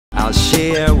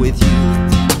share with you.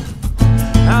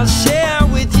 I'll share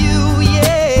with you,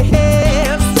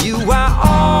 yes. You are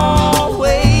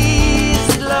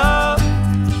always love.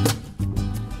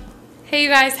 Hey you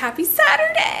guys, happy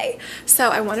Saturday! So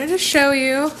I wanted to show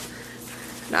you,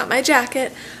 not my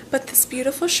jacket, but this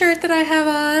beautiful shirt that I have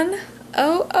on.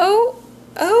 Oh,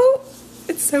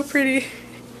 it's so pretty.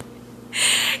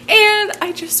 And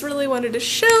I just really wanted to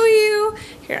show you.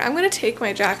 Here, I'm gonna take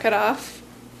my jacket off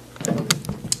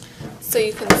so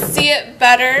you can see it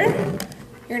better.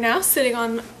 You're now sitting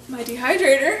on my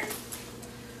dehydrator.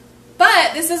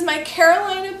 But this is my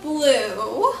Carolina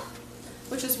blue,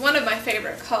 which is one of my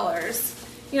favorite colors.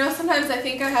 You know, sometimes I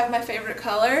think I have my favorite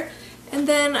color, and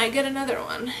then I get another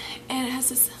one. And it has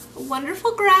this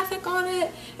wonderful graphic on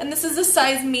it. And this is a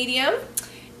size medium,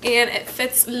 and it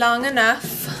fits long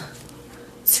enough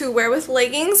to wear with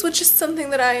leggings, which is something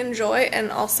that I enjoy,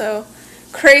 and also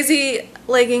crazy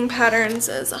legging patterns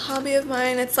is a hobby of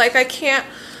mine. It's like I can't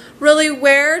really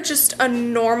wear just a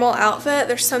normal outfit.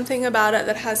 There's something about it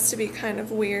that has to be kind of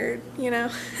weird, you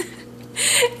know?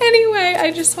 Anyway,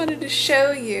 I just wanted to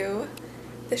show you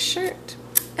this shirt.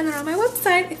 And they're on my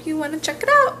website if you want to check it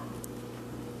out.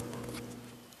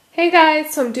 Hey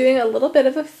guys, so I'm doing a little bit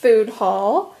of a food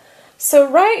haul. So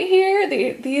right here,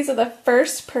 these are the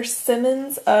first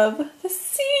persimmons of the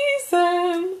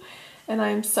season. And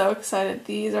I'm so excited.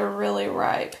 These are really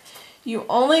ripe. You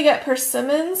only get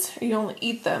persimmons, or you only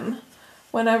eat them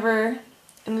whenever,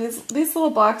 and these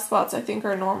little black spots I think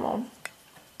are normal,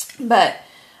 but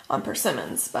on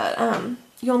persimmons, but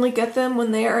you only get them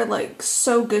when they are like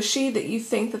so gushy that you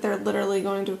think that they're literally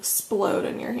going to explode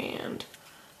in your hand.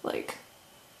 Like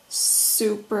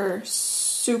super,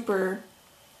 super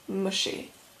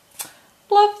mushy.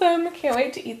 Love them. Can't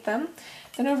wait to eat them.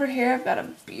 Then over here I've got a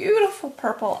beautiful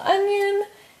purple onion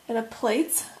and a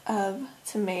plate of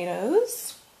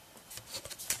tomatoes.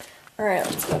 Alright,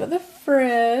 let's go to the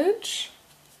fridge.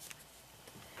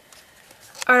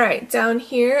 Alright, down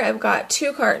here I've got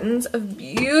 2 cartons of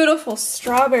beautiful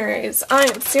strawberries. I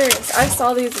am serious. I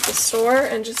saw these at the store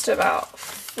and just about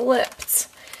flipped.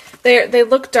 They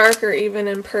look darker even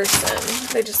in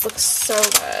person. They just look so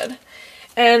good.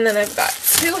 And then I've got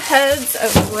 2 heads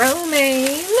of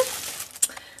romaine.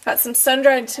 Got some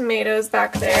sun-dried tomatoes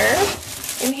back there.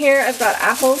 In here I've got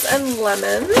apples and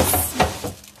lemons.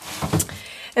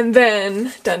 And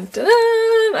then, dun dun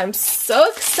dun, I'm so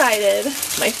excited.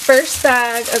 My first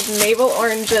bag of navel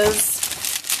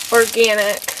oranges,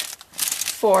 organic,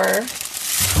 for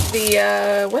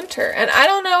the winter. And I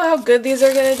don't know how good these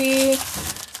are going to be.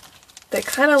 They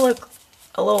kind of look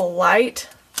a little light,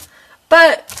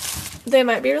 but they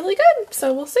might be really good,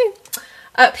 so we'll see.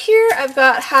 Up here, I've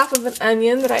got half of an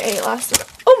onion that I ate last week.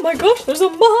 Oh my gosh, there's a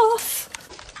moth!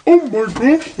 Oh my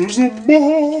gosh, there's a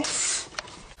moth!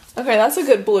 Okay, that's a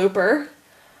good blooper.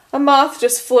 A moth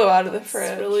just flew out of the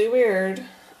fridge. It's really weird.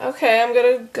 Okay, I'm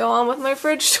gonna go on with my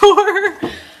fridge tour.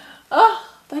 Oh,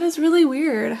 that is really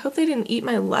weird. I hope they didn't eat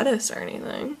my lettuce or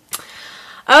anything.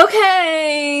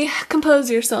 Okay, compose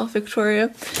yourself,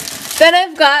 Victoria. Then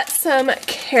I've got some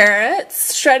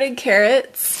carrots, shredded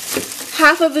carrots,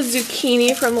 half of a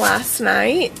zucchini from last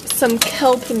night, some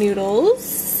kelp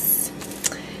noodles,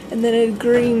 and then a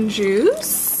green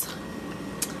juice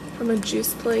from a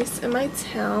juice place in my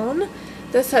town.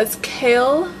 This has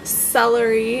kale,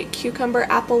 celery, cucumber,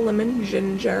 apple, lemon,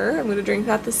 ginger. I'm going to drink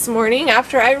that this morning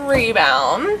after I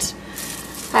rebound.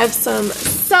 I have some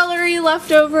celery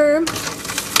left over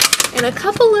and a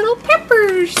couple little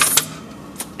peppers.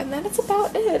 And then it's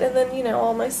about it. And then, you know,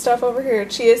 all my stuff over here,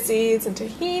 chia seeds and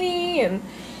tahini and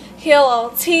heal all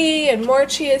tea and more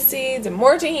chia seeds and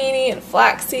more tahini and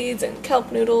flax seeds and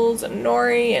kelp noodles and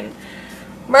nori and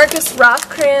Marcus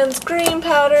Rothkran's green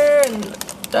powder and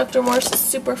Dr. Morse's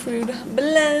superfood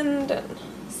blend and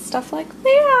stuff like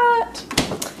that.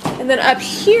 And then up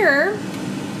here,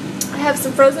 I have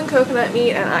some frozen coconut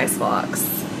meat and ice blocks.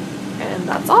 And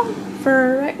that's all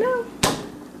for right now.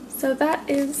 So that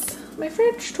is my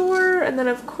fridge tour. And then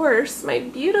of course, my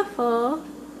beautiful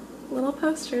little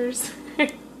posters.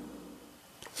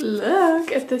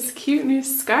 Look at this cute new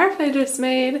scarf I just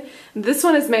made. This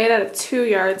one is made out of 2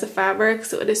 yards of fabric,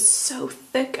 so it is so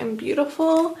thick and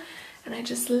beautiful. And I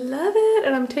just love it.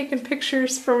 And I'm taking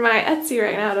pictures for my Etsy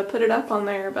right now to put it up on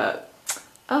there, but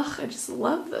ugh, I just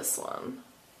love this one.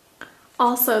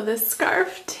 Also this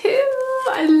scarf too.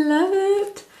 I love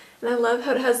it. And I love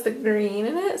how it has the green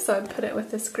in it, so I put it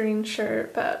with this green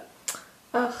shirt, but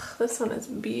ugh, this one is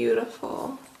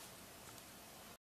beautiful.